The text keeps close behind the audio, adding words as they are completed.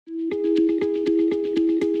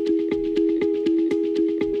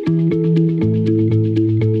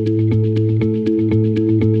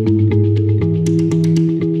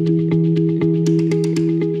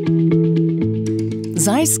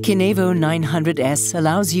ZEISS KINEVO 900S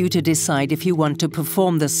allows you to decide if you want to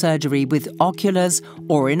perform the surgery with oculars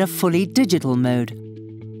or in a fully digital mode.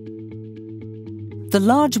 The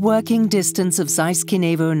large working distance of ZEISS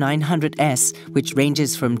KINEVO 900S, which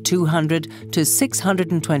ranges from 200 to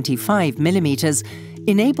 625 millimeters,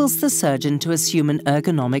 enables the surgeon to assume an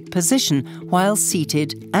ergonomic position while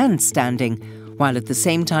seated and standing, while at the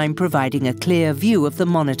same time providing a clear view of the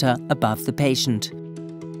monitor above the patient.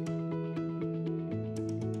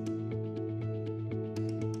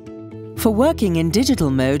 For working in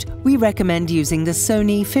digital mode, we recommend using the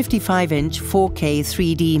Sony 55-inch 4K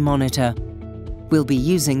 3D monitor. We'll be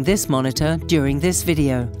using this monitor during this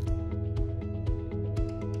video.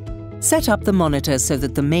 Set up the monitor so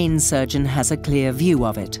that the main surgeon has a clear view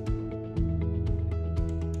of it.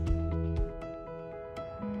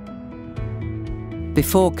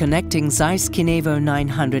 Before connecting ZEISS KINEVO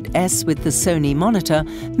 900S with the Sony monitor,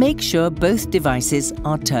 make sure both devices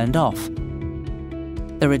are turned off.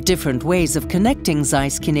 There are different ways of connecting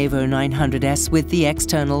ZEISS KINEVO 900S with the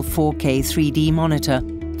external 4K 3D monitor.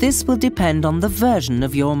 This will depend on the version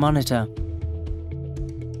of your monitor.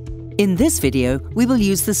 In this video, we will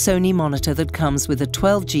use the Sony monitor that comes with a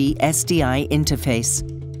 12G SDI interface.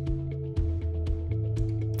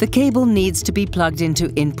 The cable needs to be plugged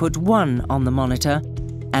into input 1 on the monitor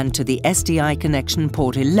and to the SDI connection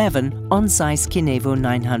port 11 on ZEISS KINEVO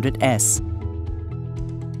 900S.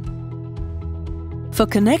 For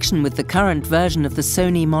connection with the current version of the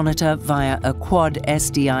Sony monitor via a quad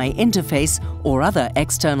SDI interface or other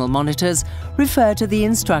external monitors, refer to the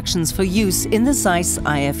instructions for use in the ZEISS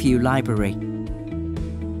IFU library.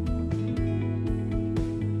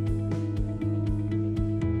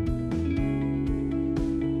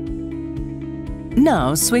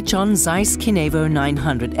 Now switch on ZEISS KINEVO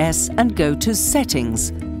 900S and go to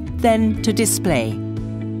Settings, then to Display.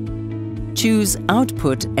 Choose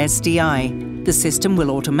Output SDI. The system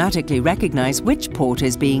will automatically recognize which port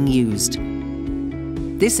is being used.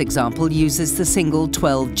 This example uses the single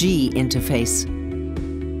 12G interface.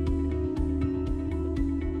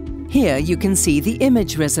 Here you can see the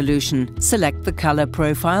image resolution. Select the color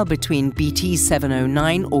profile between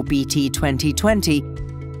BT709 or BT2020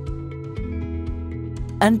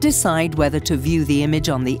 and decide whether to view the image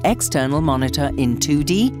on the external monitor in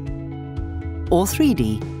 2D or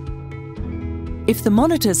 3D. If the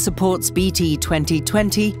monitor supports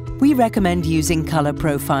BT2020, we recommend using color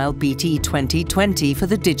profile BT2020 for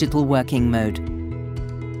the digital working mode.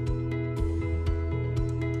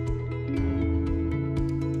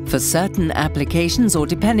 For certain applications or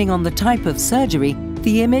depending on the type of surgery,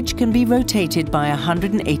 the image can be rotated by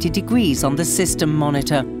 180 degrees on the system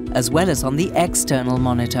monitor as well as on the external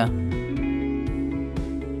monitor.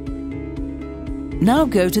 Now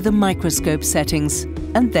go to the microscope settings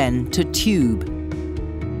and then to Tube.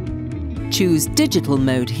 Choose Digital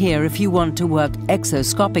Mode here if you want to work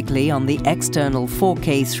exoscopically on the external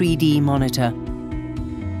 4K 3D monitor.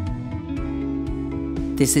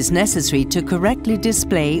 This is necessary to correctly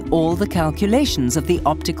display all the calculations of the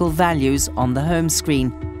optical values on the home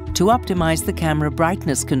screen, to optimize the camera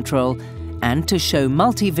brightness control, and to show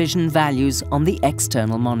multi-vision values on the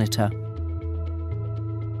external monitor.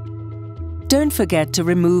 Don't forget to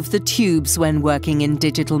remove the tubes when working in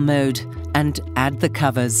digital mode and add the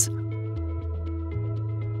covers.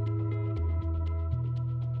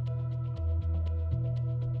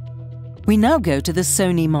 We now go to the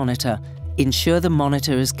Sony monitor. Ensure the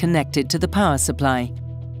monitor is connected to the power supply.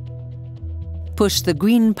 Push the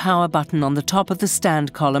green power button on the top of the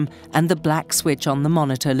stand column and the black switch on the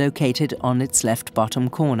monitor located on its left bottom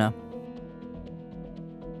corner.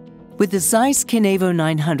 With the ZEISS KINEVO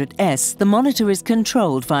 900S, the monitor is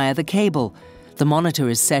controlled via the cable. The monitor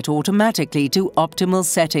is set automatically to optimal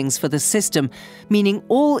settings for the system, meaning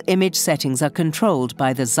all image settings are controlled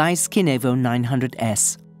by the ZEISS KINEVO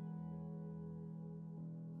 900S.